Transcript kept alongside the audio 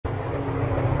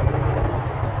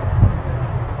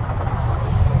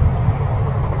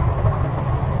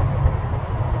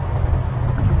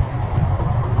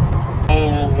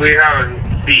We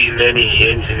haven't seen any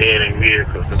engineering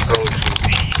vehicles approaching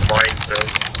the mine zone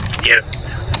yet.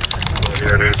 For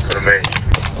your information.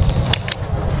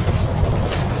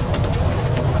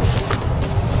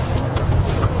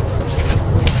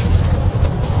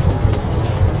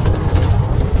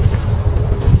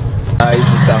 He's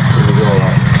just up to the door,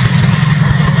 right?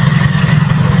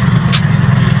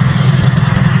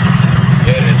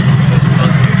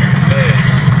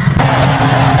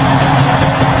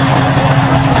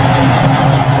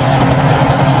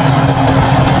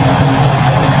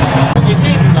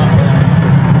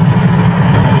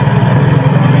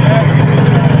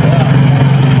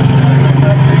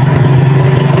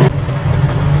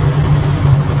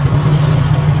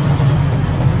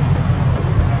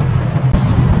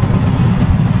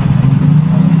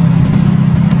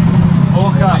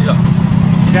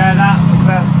 Yeah, that was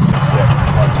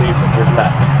Like 2 fingers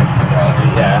left.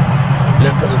 Yeah.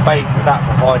 Look at the base of that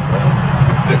behind it.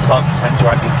 Looks like a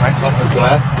central tank off as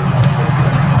well.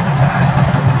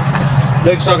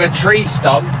 Looks like a tree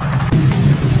stump.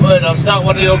 Well, I've stuck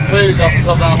one of your crews off the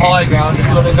top of that high ground if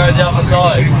you want to go the other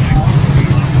side.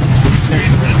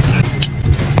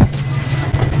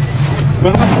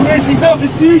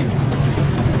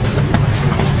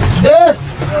 Yes!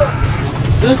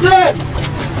 That's it!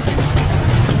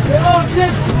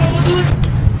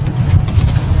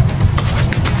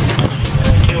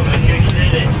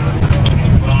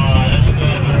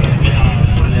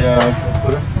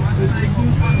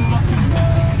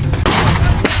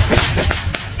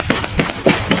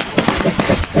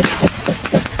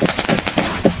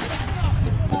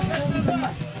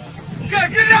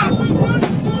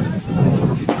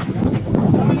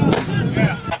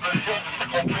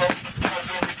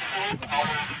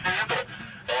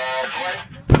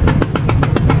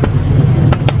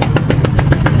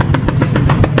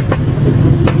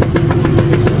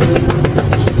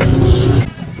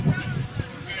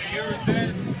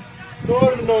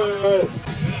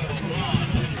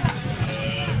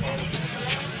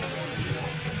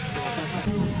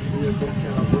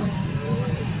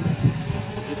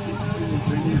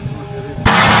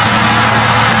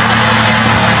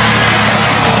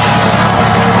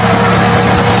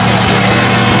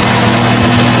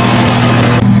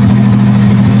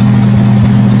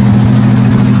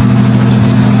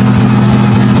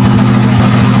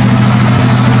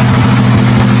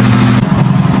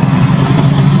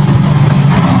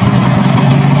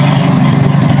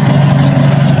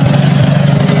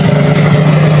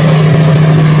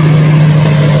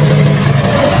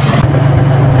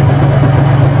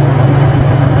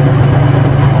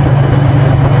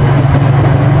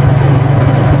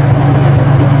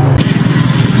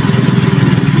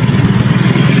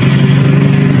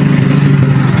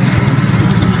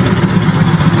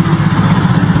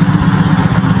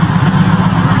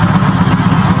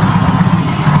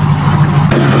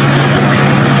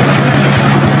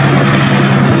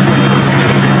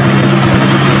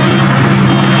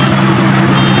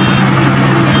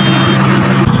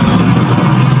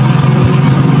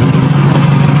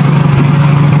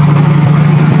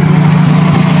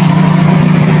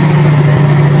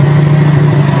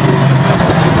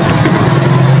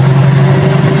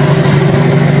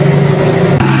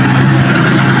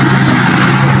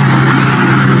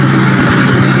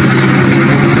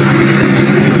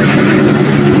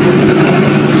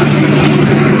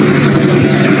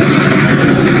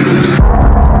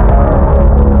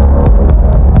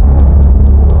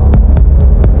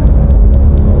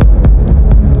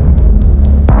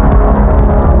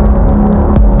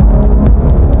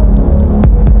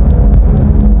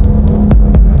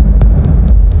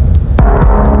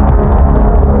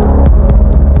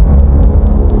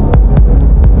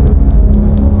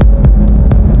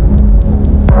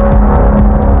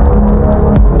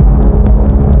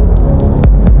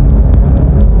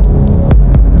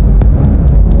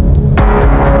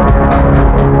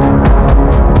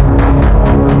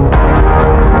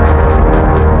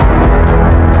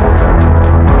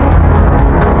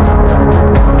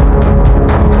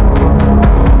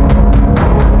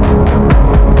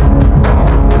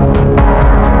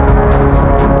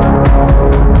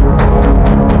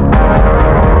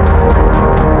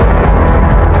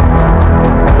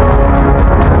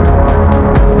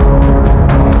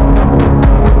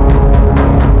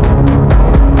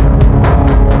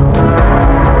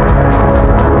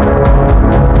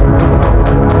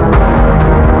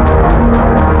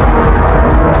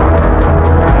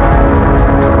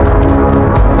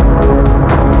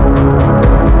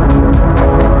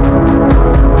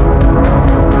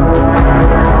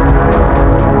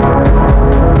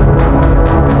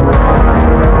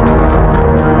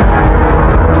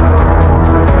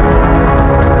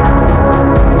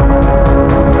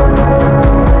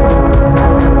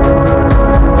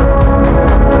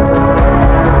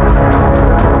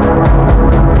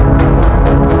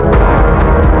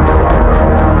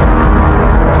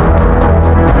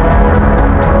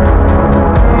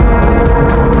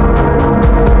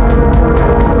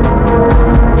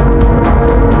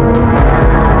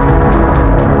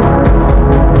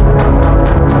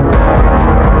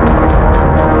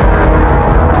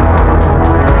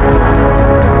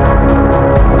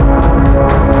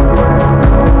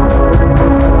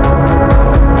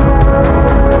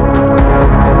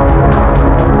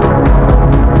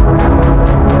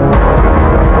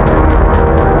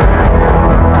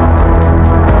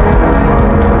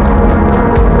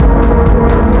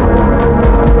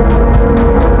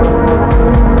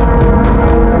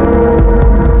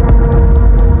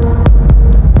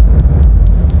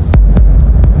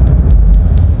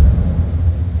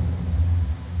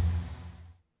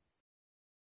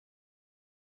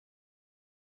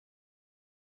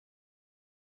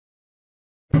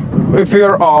 if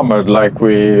you're armored like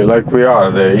we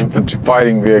are, the infantry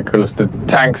fighting vehicles, the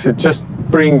tanks, it just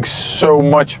brings so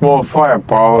much more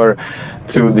firepower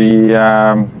to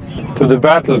the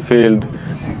battlefield,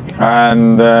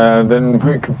 and then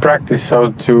we can practice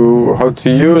how to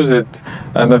use it.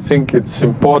 And I think it's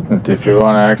important, if you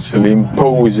want to actually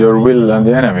impose your will on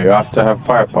the enemy, you have to have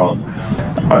firepower.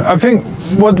 I think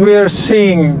what we are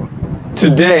seeing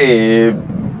today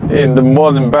in the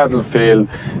modern battlefield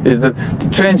is that the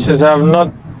trenches have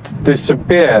not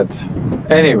disappeared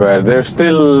anywhere. They're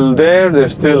still there, they're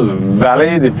still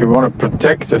valid. If you want to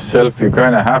protect yourself, you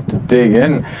kind of have to dig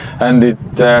in, and it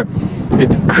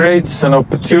creates an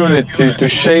opportunity to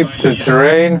shape the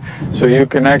terrain so you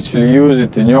can actually use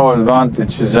it in your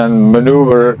advantages and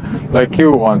maneuver like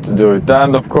you want to do it.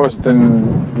 And of course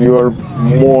then you're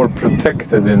more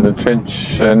protected in the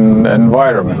trench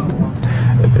environment.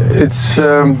 It's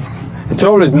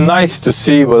always nice to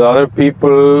see what other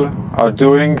people are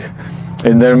doing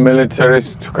in their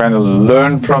militaries, to kind of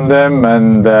learn from them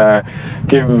and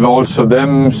give also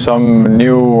them some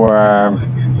new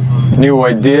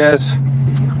ideas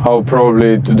how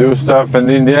probably to do stuff. And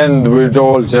in the end, we're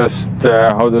all just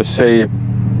how to say,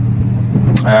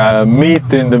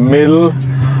 meet in the middle,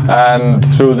 and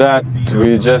through that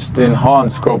we just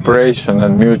enhance cooperation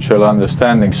and mutual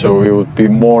understanding, so we would be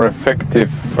more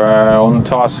effective on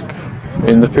task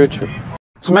in the future.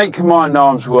 To make combined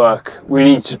arms work, we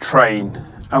need to train,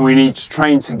 and we need to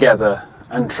train together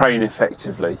and train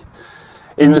effectively.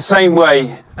 In the same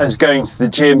way as going to the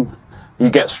gym, you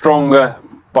get stronger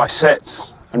by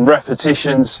sets and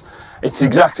repetitions, it's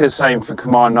exactly the same for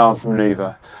combined arms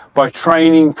manoeuvre. By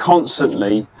training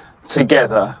constantly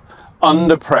together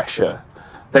under pressure,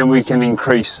 then we can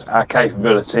increase our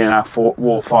capability and our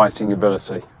war fighting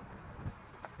ability.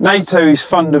 NATO is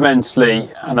fundamentally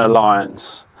an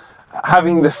alliance.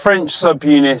 Having the French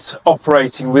subunit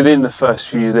operating within the first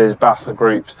few of these battle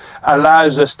groups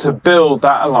allows us to build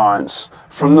that alliance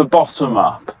from the bottom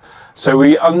up, so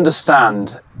we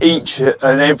understand each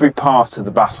and every part of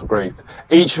the battle group,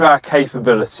 each of our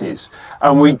capabilities,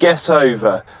 and we get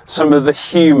over some of the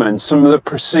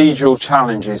procedural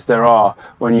challenges there are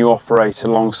when you operate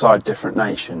alongside different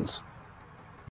nations.